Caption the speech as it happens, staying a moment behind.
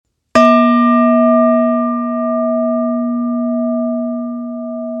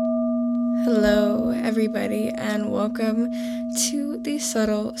everybody, and welcome to the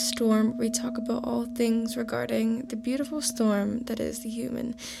Subtle Storm. We talk about all things regarding the beautiful storm that is the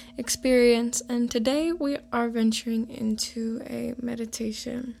human experience, and today we are venturing into a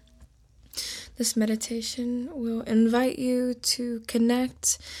meditation. This meditation will invite you to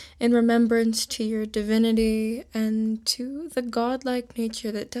connect in remembrance to your divinity and to the godlike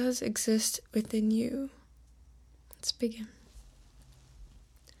nature that does exist within you. Let's begin.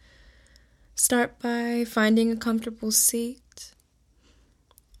 Start by finding a comfortable seat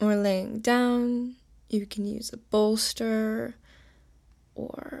or laying down. You can use a bolster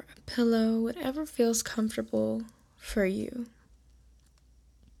or a pillow, whatever feels comfortable for you.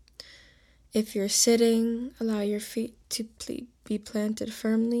 If you're sitting, allow your feet to be planted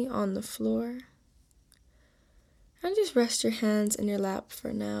firmly on the floor. And just rest your hands in your lap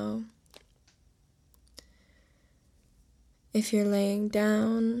for now. If you're laying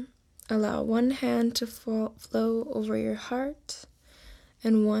down, allow one hand to flow over your heart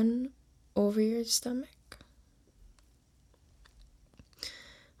and one over your stomach.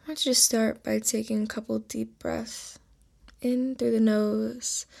 I want you to start by taking a couple deep breaths in through the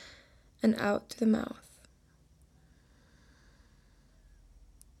nose and out through the mouth.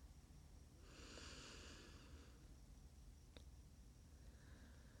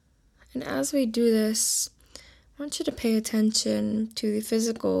 And as we do this, I want you to pay attention to the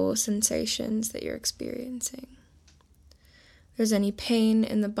physical sensations that you're experiencing. If there's any pain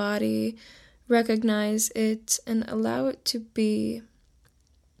in the body, recognize it and allow it to be,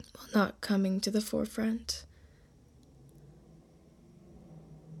 not coming to the forefront.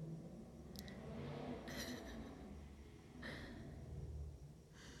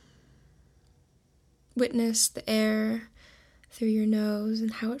 Witness the air through your nose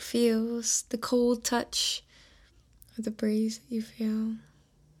and how it feels, the cold touch of the breeze that you feel.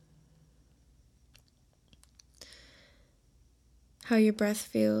 How your breath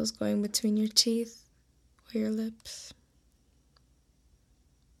feels going between your teeth or your lips.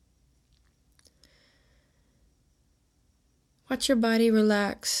 Watch your body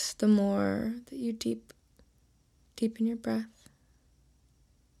relax the more that you deepen your breath.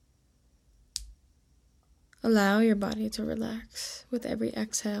 Allow your body to relax with every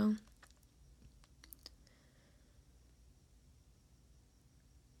exhale.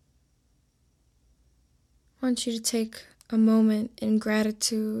 I want you to take a moment in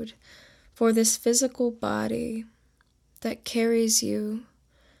gratitude for this physical body that carries you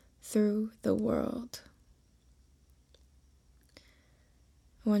through the world.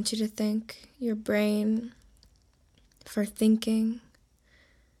 I want you to thank your brain for thinking,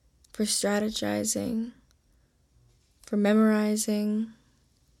 for strategizing, for memorizing,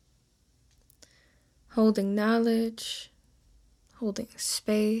 holding knowledge, holding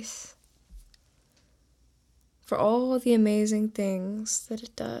space, for all the amazing things that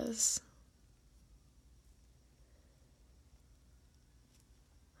it does.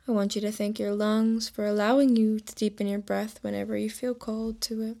 I want you to thank your lungs for allowing you to deepen your breath whenever you feel called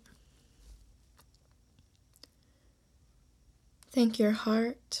to it. Thank your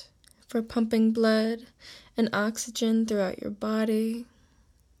heart for pumping blood and oxygen throughout your body.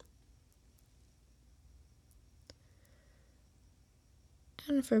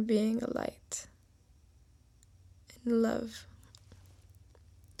 And for being a light and love.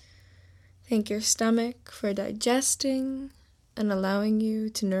 Thank your stomach for digesting and allowing you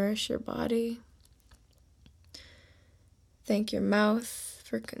to nourish your body. Thank your mouth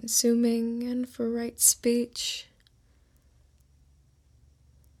for consuming and for right speech.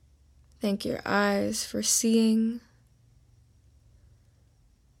 Thank your eyes for seeing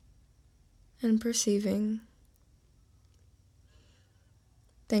and perceiving.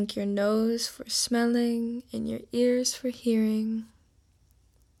 Thank your nose for smelling and your ears for hearing.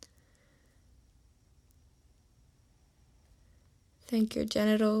 Thank your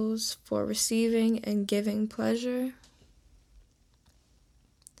genitals for receiving and giving pleasure.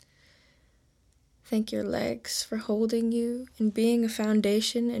 Thank your legs for holding you and being a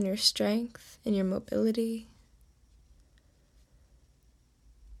foundation in your strength and your mobility.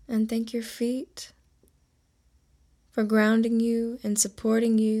 And thank your feet for grounding you and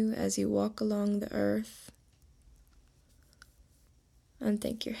supporting you as you walk along the earth. And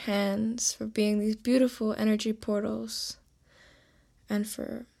thank your hands for being these beautiful energy portals and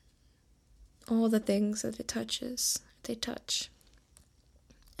for all the things that they touch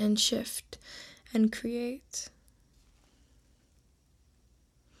and shift and create.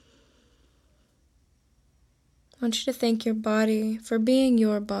 I want you to thank your body for being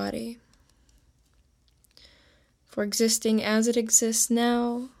your body, for existing as it exists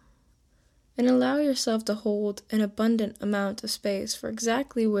now, and allow yourself to hold an abundant amount of space for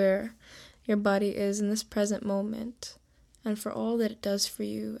exactly where your body is in this present moment, and for all that it does for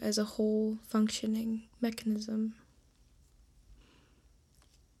you as a whole functioning mechanism.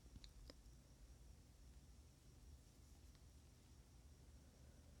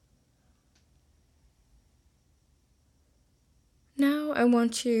 Now I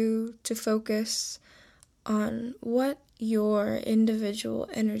want you to focus on what your individual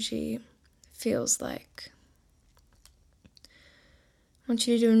energy feels like. I want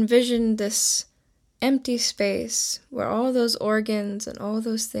you to envision this empty space where all those organs and all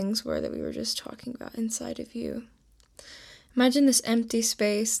those things were that we were just talking about inside of you. Imagine this empty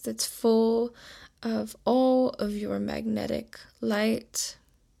space that's full of all of your magnetic light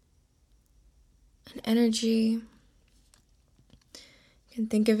and energy. You can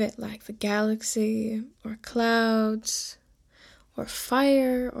think of it like the galaxy, or clouds, or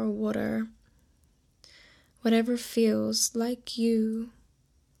fire, or water. Whatever feels like you,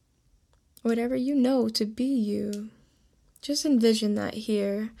 whatever you know to be you. Just envision that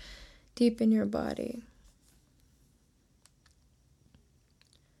here, deep in your body.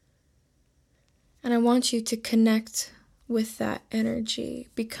 And I want you to connect with that energy.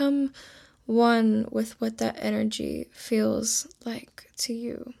 Become one with what that energy feels like to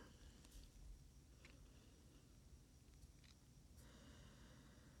you.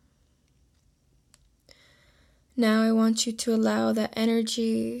 Now I want you to allow that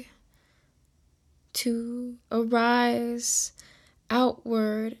energy to arise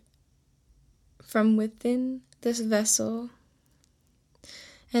outward from within this vessel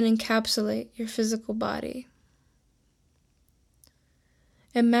and encapsulate your physical body.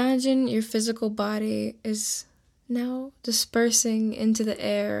 Imagine your physical body is now dispersing into the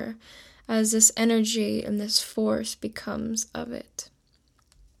air as this energy and this force becomes of it.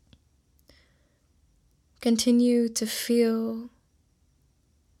 Continue to feel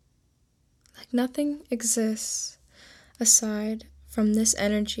like nothing exists aside from this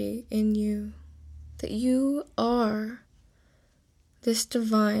energy in you, that you are this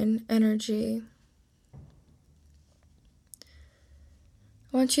divine energy.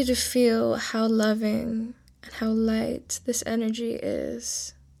 I want you to feel how loving and how light this energy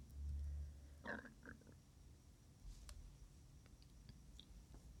is.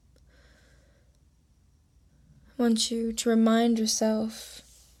 I want you to remind yourself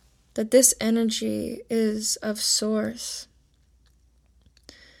that this energy is of source.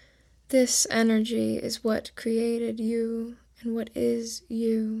 This energy is what created you and what is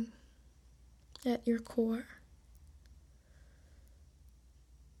you at your core.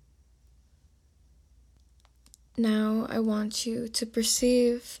 Now I want you to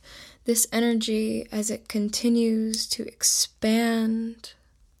perceive this energy as it continues to expand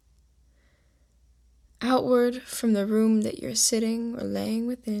outward from the room that you're sitting or laying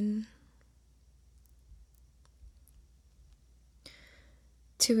within,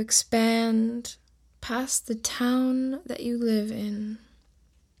 to expand past the town that you live in,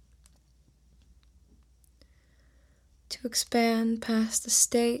 to expand past the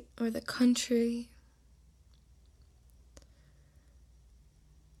state or the country,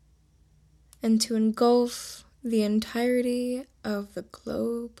 and to engulf the entirety of the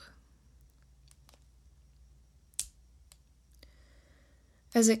globe.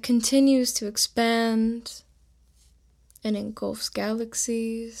 As it continues to expand and engulfs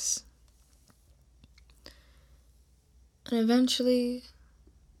galaxies, and eventually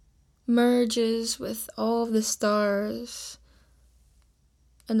merges with all of the stars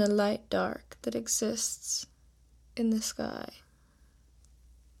and the light dark that exists in the sky.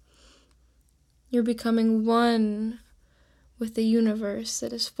 You're becoming one with the universe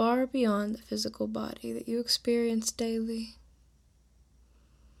that is far beyond the physical body that you experience daily.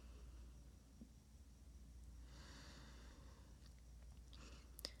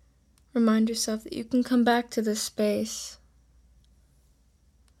 Remind yourself that you can come back to this space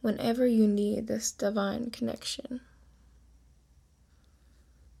whenever you need this divine connection.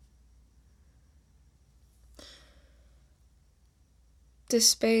 This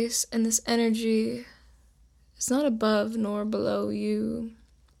space and this energy is not above nor below you.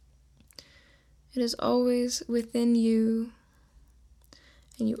 It is always within you,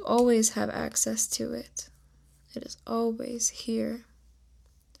 and you always have access to it. It is always here.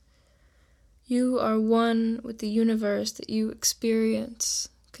 You are one with the universe that you experience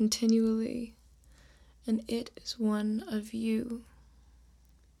continually, and it is one of you.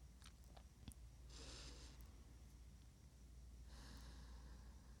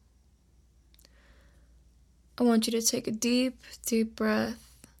 I want you to take a deep, deep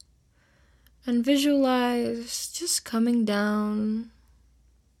breath And visualize just coming down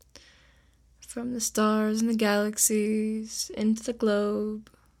from the stars and the galaxies into the globe,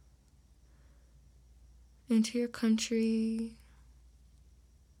 into your country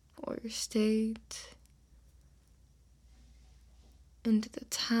or your state, into the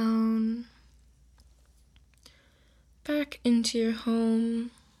town, back into your home,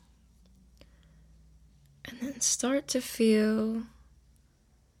 and then start to feel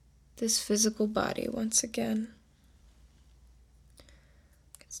this physical body once again.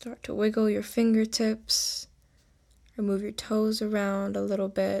 You can start to wiggle your fingertips, or move your toes around a little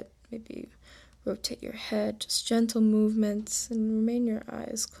bit, maybe rotate your head, just gentle movements, and remain your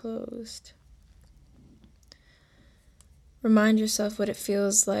eyes closed. Remind yourself what it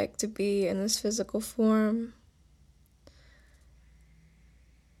feels like to be in this physical form.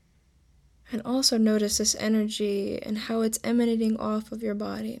 And also notice this energy and how it's emanating off of your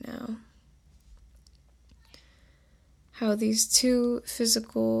body now. How these two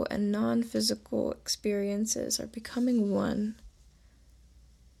physical and non-physical experiences are becoming one.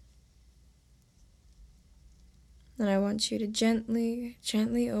 And I want you to gently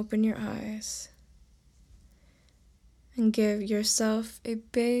open your eyes and give yourself a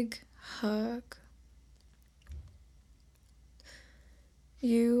big hug.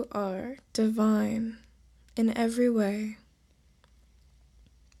 You are divine in every way,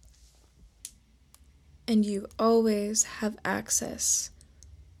 and you always have access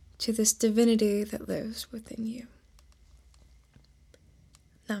to this divinity that lives within you.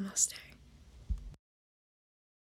 Namaste.